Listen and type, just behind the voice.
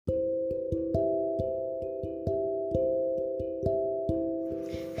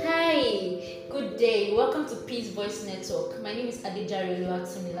Welcome to Peace Voice Network. My name is Adijari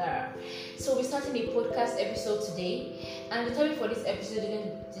Oluwatomilara. So we're starting a podcast episode today, and the topic for this episode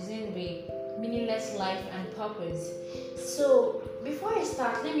is going to be meaningless life and purpose. So before I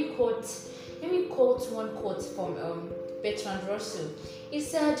start, let me quote one quote from Bertrand Russell. He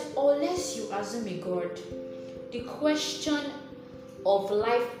said, "Unless you assume a God, the question of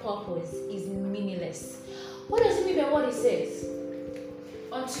life purpose is meaningless." What does it mean by what he says?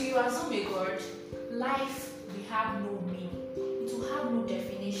 Until you assume a God, life will have no meaning. It will have no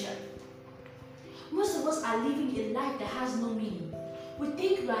definition. Most of us are living a life that has no meaning. We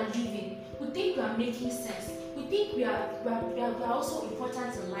think we are living. We think we are making sense. We think we are also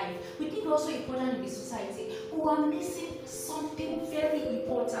important in life. We think we're also important in the society. But we are missing something very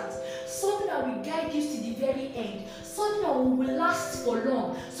important. Something that will guide you to the very end. Something that will last for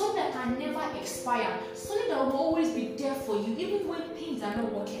long. Something that can never expire. Something that will always be there for you, even when things are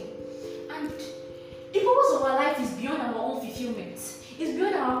not working. And the purpose of our life is beyond our own fulfillment. It's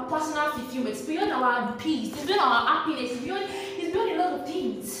beyond our personal fulfillment. It's beyond our peace. It's beyond our happiness. It's beyond a lot of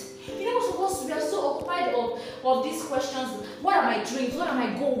things. Most of us, we are so occupied of these questions. What are my dreams? What are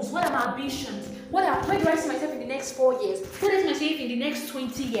my goals? What are my ambitions? Where do I see myself in the next 4 years? Where do I see myself in the next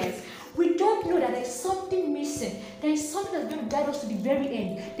 20 years? We don't know that there's something missing. There is something that's going to guide us to the very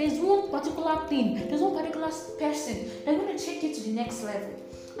end. There's one particular thing. There's one particular person that's going to take you to the next level.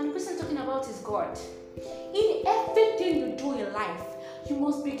 And the person I'm talking about is God. In everything you do in life, you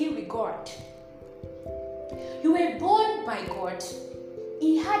must begin with God. You were born by God.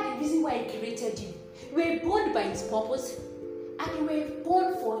 He had a reason why He created you. You were born by His purpose, and you were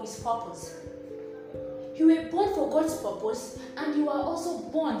born for His purpose. You were born for God's purpose, and you are also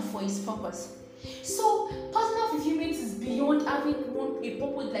born for His purpose. So, personal fulfillment is beyond having a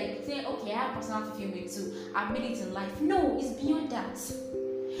purpose, like saying, okay, I have personal fulfillment too, I've made it in life. No, it's beyond that.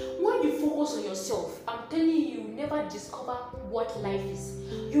 When you focus on yourself, I'm telling you, you will never discover what life is.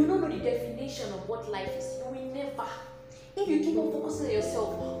 You will not know the definition of what life is. You will never. If you keep on focusing on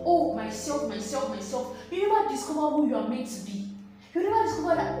yourself, oh, myself, you never discover who you are meant to be. You never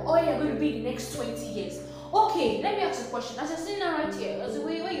discover that, oh, you're going to be in the next 20 years. Okay, let me ask you a question. As you're sitting right here, as the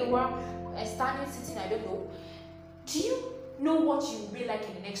way where you were sitting, I don't know. Do you know what you will be like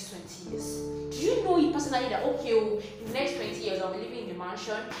in the next 20 years? Do you know it personally that, okay, in the next 20 years, I'll be living in the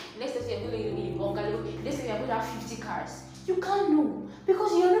mansion, next 20 years, I'm going to live in a bungalow, next 20 years, I'm going to have 50 cars? You can't know,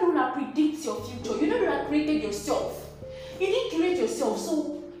 because you're not going to predict your future. You're not going to create yourself. You didn't create yourself,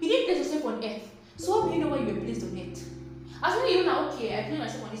 so you didn't place yourself on earth. So how do you know when you were placed on earth? As long as you know, okay, I place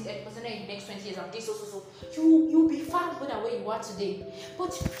myself on this earth, but then in the next 20 years, I'm this, so. You'll be far more than where you are today.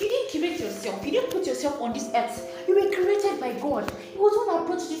 But you didn't create yourself. You didn't put yourself on this earth. You were created by God. He was one that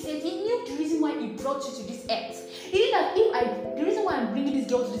brought you to this earth. He knew the reason why He brought you to this earth. He knew that the reason why I'm bringing this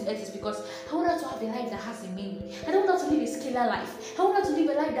girl to this earth is because I want her to have a life that has a meaning. I don't want her to live a scalar life. I want her to live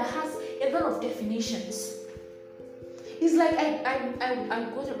a life that has a lot of definitions. It's like I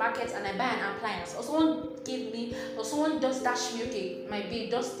go to the market and I buy an appliance, or someone just dash me, okay, my babe,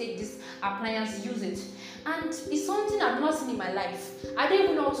 just take this appliance, use it. And it's something I've not seen in my life. I don't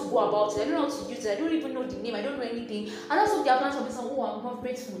even know how to go about it. I don't know how to use it. I don't even know the name. I don't know anything. And also the appliance will be saying, oh, I'm not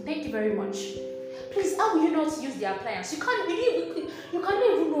grateful. Thank you very much. Please, how will you not use the appliance? You can't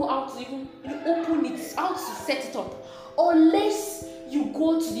even know how to even open it, how to set it up, unless you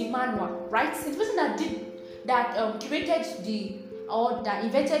go to the manual, right? It's the person that created that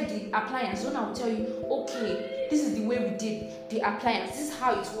invented the appliance. So now will tell you, okay, this is the way we did the appliance. This is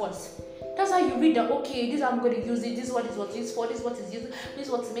how it was. That's how you read that. Okay, this is how I'm going to use it. This is what it was used for. This is what it's used. This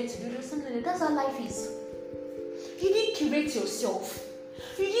is what it's meant to do. Something like that. That's how life is. You didn't create yourself.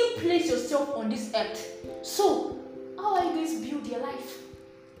 You didn't place yourself on this earth. So how are you going to build your life?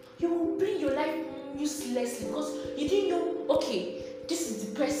 You will build your life uselessly because you didn't know. Okay, this is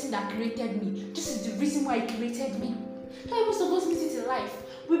the person that created me. This is the reason why He created me. How most of us meet it in life?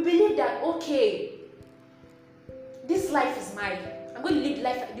 We believe that, okay, this life is mine. I'm going to live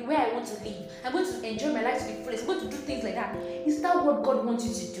life the way I want to live. I'm going to enjoy my life to the fullest. I'm going to do things like that. Is that what God wants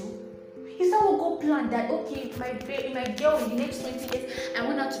you to do? Is that what God planned? That, okay, my girl in the next 20 years, I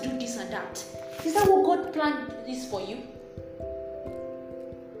want her to do this and that. Is that what God planned this for you?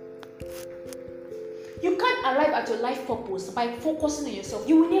 You can't arrive at your life purpose by focusing on yourself.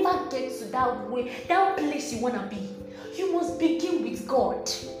 You will never get to that place you want to be. You must begin with God.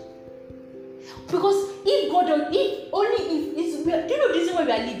 Because do you know the reason why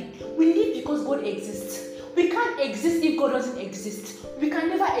we are living? We live because God exists. We can't exist if God doesn't exist. We can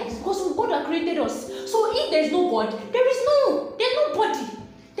never exist because God has created us. So if there's no God, there's nobody.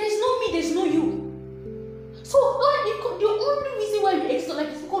 There's no me, there's no you. So the only reason why we exist like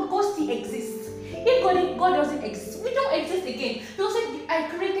is because God still exists. If God again. He also said, I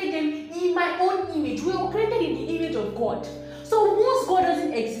created them in my own image. We were created in the image of God. So once God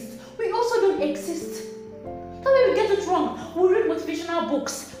doesn't exist, we also don't exist. That's why we get it wrong. We read motivational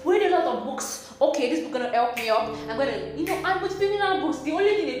books. We read a lot of books. Okay, this book is gonna help me up. I'm gonna, and motivational books, the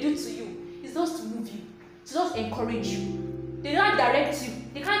only thing they do to you is just to move you, to just encourage you. They don't direct you.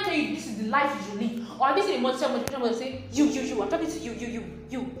 They can't tell you this is the life you should live. Or I've been in a motivation will say, you. I'm talking to you.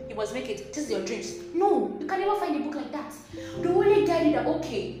 You must make it. This is your dreams. No, you can never find a book like that. They only guide you that,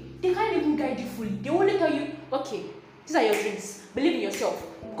 okay, they can't even guide you fully. They only tell you, okay, these are your dreams. Believe in yourself.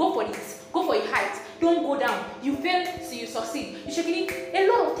 Go for it. Go for your height. Don't go down. You fail, so you succeed. You should need a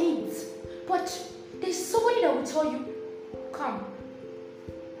lot of things. But there's somebody that will tell you, come,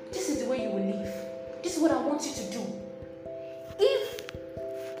 this is the way you will live. This is what I want you to do. If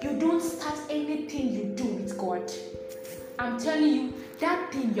you don't start anything you do with God, I'm telling you,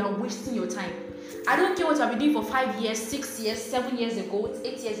 that thing you are wasting your time. I don't care what I've been doing for 5 years, 6 years, 7 years ago,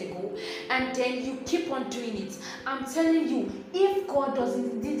 8 years ago, and then you keep on doing it. I'm telling you, if God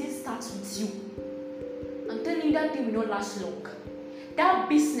didn't start with you, I'm telling you that thing will not last long. That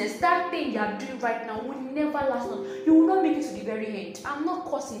business, that thing you are doing right now will never last long. You will not make it to the very end. I'm not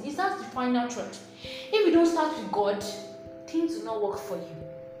cursing. It's not the final truth. If you don't start with God, things will not work for you.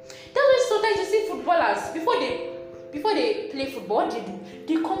 That's why sometimes you see footballers, before they play football, what they do?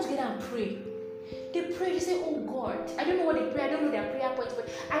 They come together and pray. They pray, they say, oh God, I don't know what they pray, I don't know their prayer points, but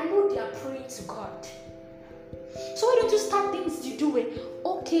I know they are praying to God. So why don't you start things you do it?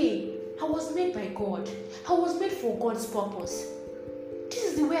 Okay, I was made by God. I was made for God's purpose. This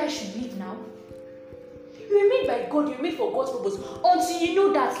is the way I should live now. You were made by God, you were made for God's purpose. Until you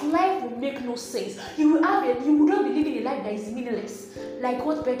know that life will make no sense. You will not be living a life that is meaningless. Like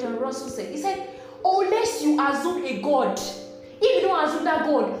what Bertrand Russell said. He said, unless you assume a God, if you don't assume that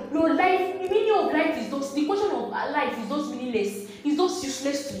God, your life, the meaning of life is just, the question of life is just meaningless. It's just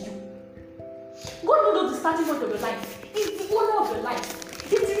useless to you. God knows the starting point of your life. It's the owner of your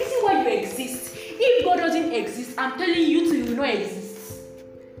life. It's the reason why you exist. If God doesn't exist, I'm telling you too, you will not exist.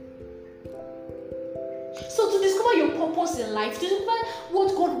 So to discover your purpose in life, to discover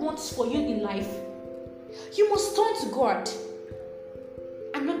what God wants for you in life, you must turn to God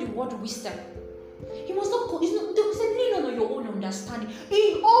and not the word wisdom. You must not lean on your own understanding.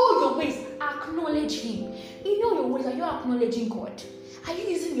 In all your ways, acknowledge Him. In all your ways, are you acknowledging God? Are you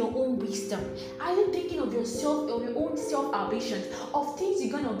using your own wisdom? Are you thinking of yourself, of your own self-ambitions, of things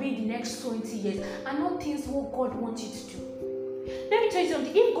you're going to be in the next 20 years, and not things what God wants you to do? Let me tell you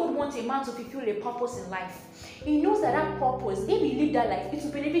something. If God wants a man to fulfill a purpose in life, He knows that purpose, if he live that life, it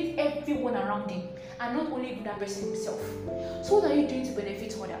will benefit everyone around him, and not only that person himself. So what are you doing to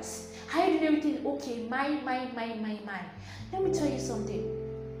benefit others? How are you doing everything? Okay, mine. Let me tell you something.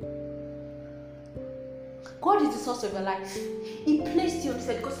 God is the source of your life. He placed you on this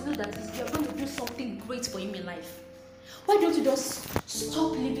earth because He knows that you are going to do something great for Him in life. Why don't you just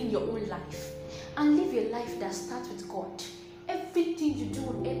stop living your own life and live a life that starts with God? Everything you do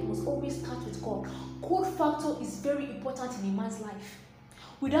on earth must always start with God. God factor is very important in a man's life.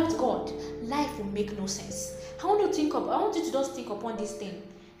 Without God, life will make no sense. I want you to just think upon this thing.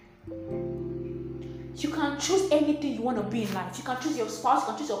 You can choose anything you want to be in life. You can choose your spouse, you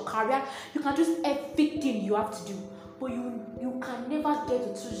can choose your career, you can choose everything you have to do. But you can never get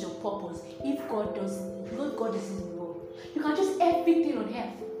to choose your purpose if God isn't involved. You can choose everything on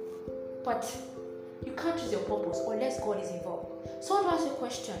earth, but you can't choose your purpose unless God is involved. So I want to ask you a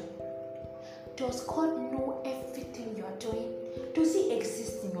question. Does God know everything you are doing? Does He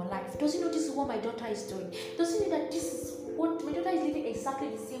exist in your life? Does He know this is what my daughter is doing? Does He know that this is what my daughter is living, exactly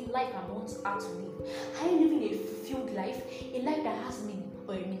the same life I want her to live? Are you living a fulfilled life, a life that has meaning,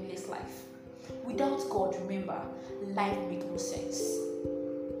 or a meaningless life? Without God, remember, life makes no sense.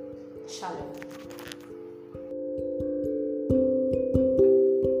 Shalom.